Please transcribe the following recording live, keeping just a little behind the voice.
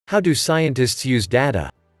How do scientists use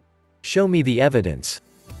data? Show me the evidence.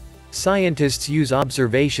 Scientists use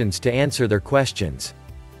observations to answer their questions.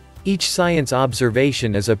 Each science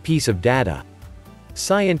observation is a piece of data.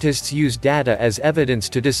 Scientists use data as evidence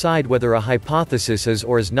to decide whether a hypothesis is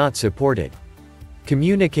or is not supported.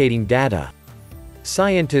 Communicating data.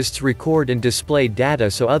 Scientists record and display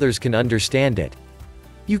data so others can understand it.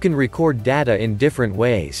 You can record data in different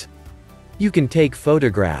ways. You can take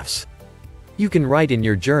photographs. You can write in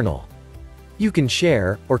your journal. You can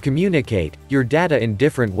share, or communicate, your data in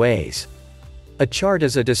different ways. A chart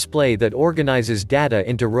is a display that organizes data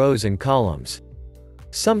into rows and columns.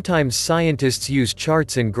 Sometimes scientists use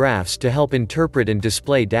charts and graphs to help interpret and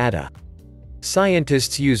display data.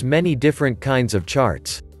 Scientists use many different kinds of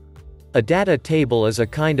charts. A data table is a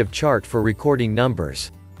kind of chart for recording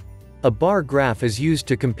numbers. A bar graph is used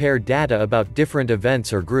to compare data about different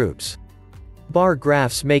events or groups. Bar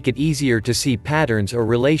graphs make it easier to see patterns or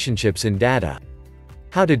relationships in data.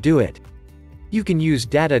 How to do it? You can use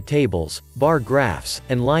data tables, bar graphs,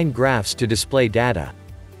 and line graphs to display data.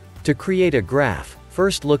 To create a graph,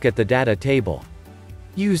 first look at the data table.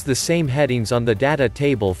 Use the same headings on the data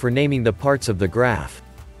table for naming the parts of the graph.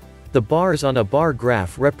 The bars on a bar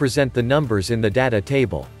graph represent the numbers in the data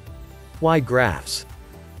table. Why graphs?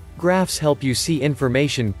 Graphs help you see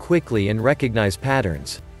information quickly and recognize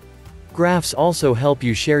patterns. Graphs also help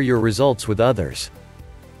you share your results with others.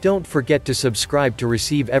 Don't forget to subscribe to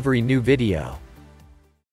receive every new video.